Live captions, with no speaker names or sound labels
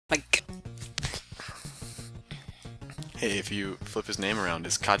Hey, if you flip his name around,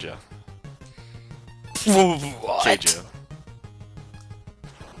 it's Kaja. What? Kaja.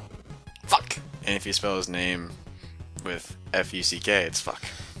 Fuck. And if you spell his name with F-U-C-K, it's fuck.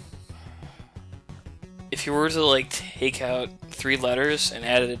 If you were to, like, take out 3 letters and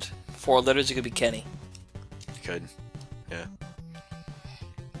added 4 letters, it could be Kenny. You could. Yeah.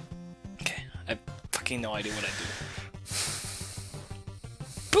 Okay. I have fucking no idea what I do.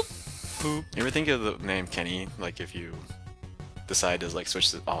 Boop. Boop. You ever think of the name Kenny, like if you decide to like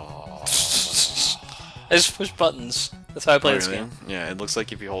switch the I just push buttons. That's how I play this really? game. Yeah, it looks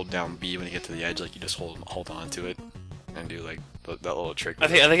like if you hold down B when you get to the edge, like you just hold on to it and do like that little trick. I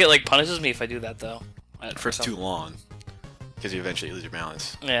think it like punishes me if I do that though. For too long, because you eventually lose your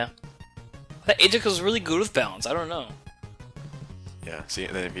balance. Yeah. That Ajax was really good with balance. I don't know. Yeah. See,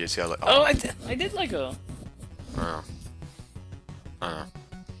 then if you just got like Oh, I did like a. I don't know.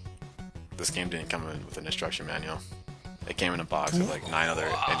 This game didn't come in with an instruction manual. It came in a box with like 9 other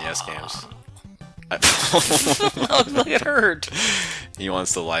NES games. Oh, it hurt. He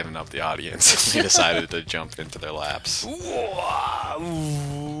wants to liven up the audience. He decided to jump into their laps.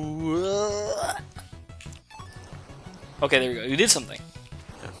 Okay, there we go. You did something.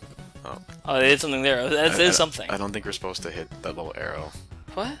 Yeah. Oh. Oh, they did something there. That is something. I don't think we're supposed to hit that little arrow.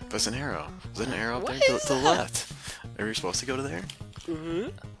 What? There's an arrow. There's an arrow up What there is to the that? left. Are we supposed to go to there? Mm-hmm.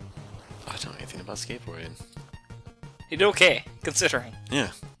 I don't know anything about skateboarding. You did okay, considering.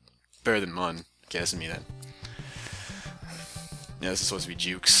 Yeah. Better than Mun. Guessing me then. Yeah, this is supposed to be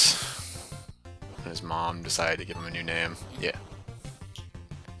Jukes. And his mom decided to give him a new name. Yeah.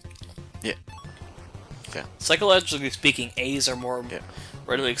 Yeah. Yeah. Psychologically speaking, A's are more Yeah.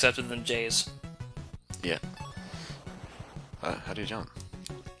 readily accepted than J's. Yeah. How do you jump?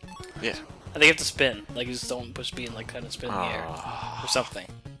 Yeah. I think you have to spin. Like, you just don't push B and, like, kind of spin in the air. Or something.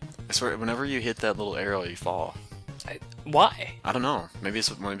 I swear, whenever you hit that little arrow, you fall. Why? I don't know. Maybe it's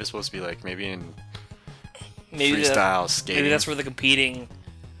supposed to be like, maybe in Maybe freestyle skating. Maybe that's where the competing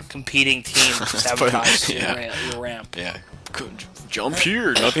team sabotaged your ramp. Yeah. Jump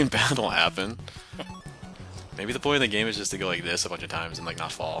here, nothing bad will happen. Maybe the point of the game is just to go like this a bunch of times and like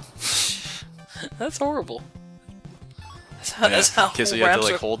not fall. That's horrible. That's how Okay, so you have to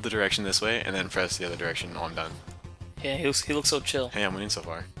like are... hold the direction this way and then press the other direction. Oh, I'm done. Yeah, he looks so chill. Hey, I'm winning so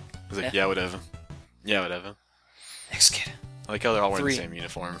far. He's like, yeah, whatever. Yeah, whatever. Next kid. I like how they're all wearing 3. the same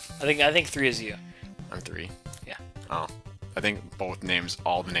uniform. I think 3 is you. I'm 3. Yeah. Oh. I think all the names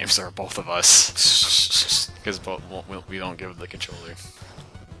are both of us. Because we don't give the controller.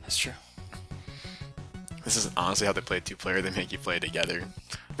 That's true. This is honestly how they play 2-player. They make you play together.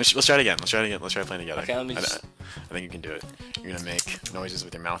 Let's try it again. Let's try playing together. Okay, let me just... I think you can do it. You're gonna make noises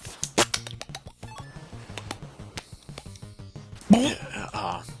with your mouth.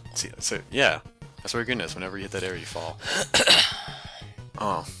 Yeah. See, so yeah. I swear to goodness, whenever you hit that area, you fall.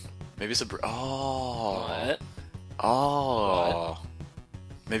 Oh. Maybe it's a... Oh. What? Oh. What?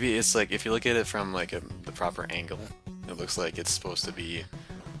 Maybe it's like, if you look at it from like the proper angle, it looks like it's supposed to be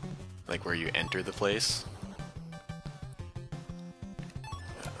like where you enter the place.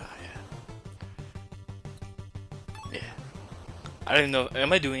 Yeah. I don't even know.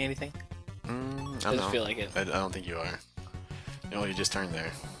 Am I doing anything? I don't I just know. feel like it. I don't think you are. No, you just turned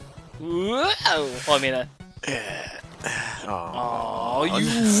there. Whoa! Well, I mean, Oh,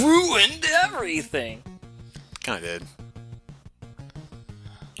 you ruined everything. Kind of did.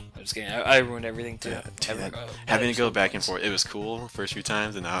 I'm just kidding. I ruined everything too. Having to go back and forth, it was cool the first few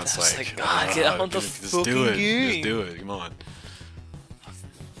times, and now it's like, God, get out the just fucking do it. game. Just do it. Come on.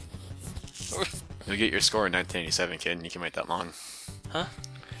 You'll get your score in 1987, kid, and you can wait that long. Huh?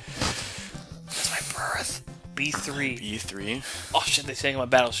 That's my birth. B3. B3. Oh shit! They sang my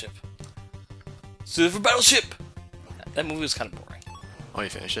battleship. Silver battleship. That movie was kind of boring. Oh, you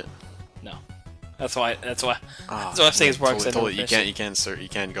finished it? No. That's why I'm saying it's boring. Totally, you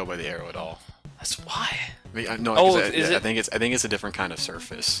can't go by the arrow at all. That's why. No, Oh, I think it's a different kind of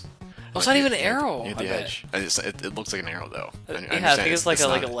surface. Oh, it's not even an arrow. Near the edge. It looks like an arrow though. Yeah, I think it's like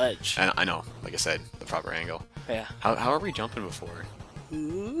a ledge. I know, like I said, the proper angle. Yeah. How are we jumping before?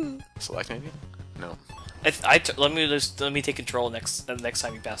 Select maybe? No. Let me take control next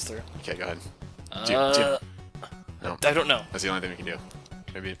time you pass through. Okay, go ahead. No. I don't know. That's the only thing we can do.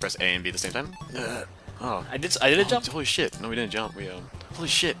 Maybe press A and B at the same time? Oh. I did a jump. Holy shit. No, we didn't jump. Holy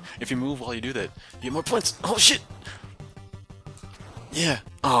shit. If you move while you do that, you get more points. Oh shit. Yeah.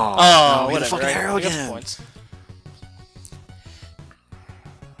 Oh, no, we got a fucking arrow again. Points.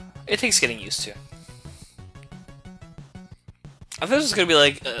 It takes getting used to. I thought this was gonna be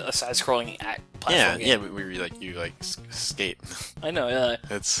like a side-scrolling platform game. Yeah, you skate. I know, yeah.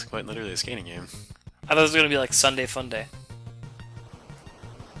 It's quite literally a skating game. I thought it was gonna be like Sunday Fun Day.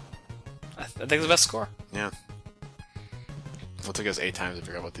 I think it's the best score. Yeah. It took us 8 times to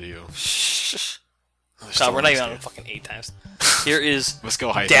figure out what to do. God, we're not even on fucking 8 times. Here is Let's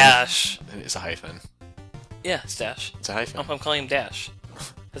go hyphen. Dash. It's a hyphen. Yeah, it's Dash. It's a hyphen. I'm calling him Dash.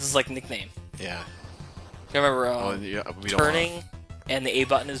 This is like a nickname. Yeah. You remember we turning and the A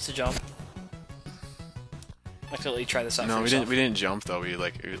button is to jump? I can let you try this out. No, for we yourself. didn't jump though. We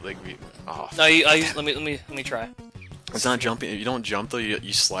oh. No, let me try. It's not jumping. You don't jump though.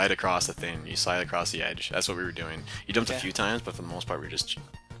 You slide across the thing. You slide across the edge. That's what we were doing. You jumped a few times, but for the most part, we were just.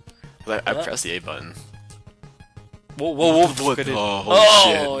 I pressed the A button. Whoa! What? Oh, holy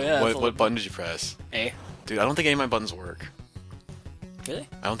shit! Yeah, What button did you press? A. Dude, I don't think any of my buttons work. Really?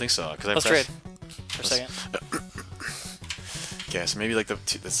 I don't think so. Let's trade for a second. Yeah, so maybe like the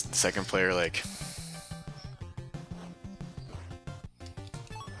second player like.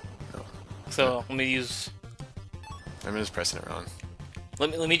 So let me use. I'm just pressing it wrong.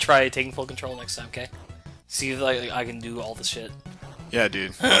 Let me try taking full control next time, okay? See if I can do all this shit. Yeah,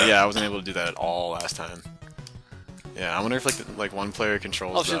 dude. Yeah, I wasn't able to do that at all last time. Yeah, I wonder if like one player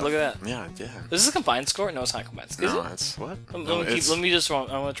controls. Oh shit! Look at that. Yeah. Is this a combined score? No, it's not a combined score. No, it's what? Let me just. I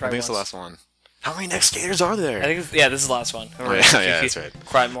want to try. I think it's the last one. How many next skaters are there? I think this is the last one. Oh, yeah, that's right.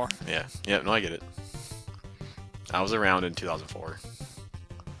 Cry more. Yeah. No, I get it. I was around in 2004.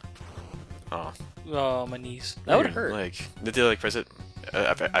 Oh. Oh, my knees. That would hurt. Like, did they like press it?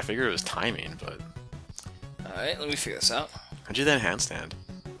 I figured it was timing, but. Alright, let me figure this out. How'd you do that handstand?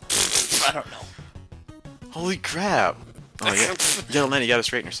 I don't know. Holy crap! Oh yeah, yo man, you gotta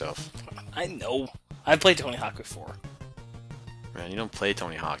straighten yourself. I know. I played Tony Hawk before. Man, you don't play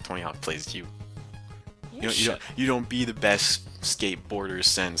Tony Hawk. Tony Hawk plays you. You don't be the best skateboarder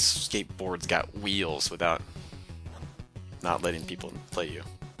since skateboards got wheels without not letting people play you.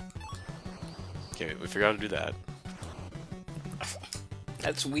 Okay, we figured out how to do that.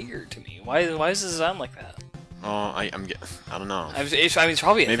 That's weird to me. Why does it sound like that? Oh, I don't know. I mean, it's probably it's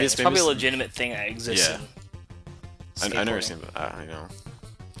probably a some- legitimate thing that exists. Yeah. In I never seen it. You know,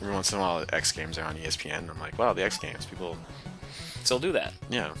 every once in a while, X Games are on ESPN. I'm like, wow, the X Games people. Still do that.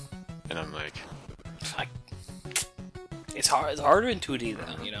 Yeah, and I'm like, it's hard. It's harder in 2D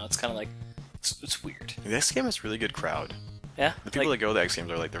though. You know, it's kind of like it's weird. the X Games has a really good crowd. Yeah. The people that go to the X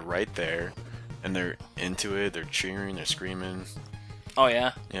Games are like they're right there, and they're into it. They're cheering. They're screaming. Oh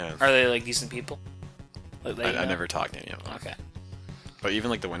yeah. Yeah. Are they like decent people? I never talked to any of them. Okay. But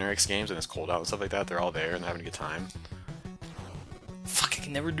even like the Winter X Games and it's cold out and stuff like that, they're all there and they're having a good time. Fuck, I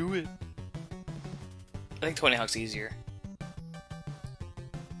can never do it. I think Tony Hawk's easier.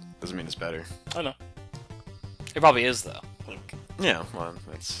 Doesn't mean it's better. I know. It probably is though. Like, Yeah, well,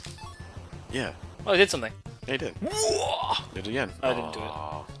 that's... Yeah. oh, I did something. Yeah, you did. Did it again. I didn't do it.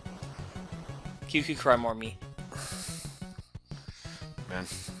 QQ cry more me. Man.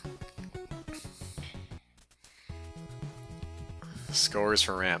 Scores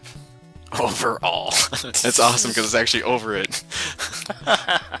for ramp. Overall. That's awesome because it's actually over it.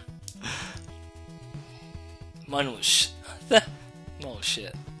 Mine was oh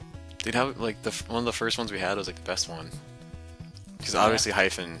shit. Dude, how like one of the first ones we had was like the best one. Because obviously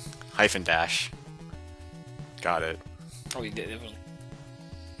hyphen dash. Got it. Oh, you did definitely.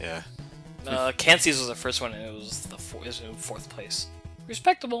 Yeah. Cancy's was the first one, and it was in fourth place.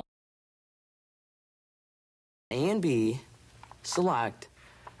 Respectable. A and B, select,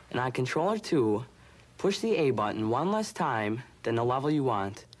 and on controller 2, push the A button one less time than the level you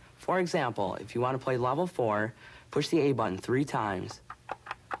want. For example, if you want to play level 4, push the A button 3 times,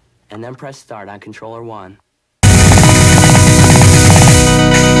 and then press start on controller 1.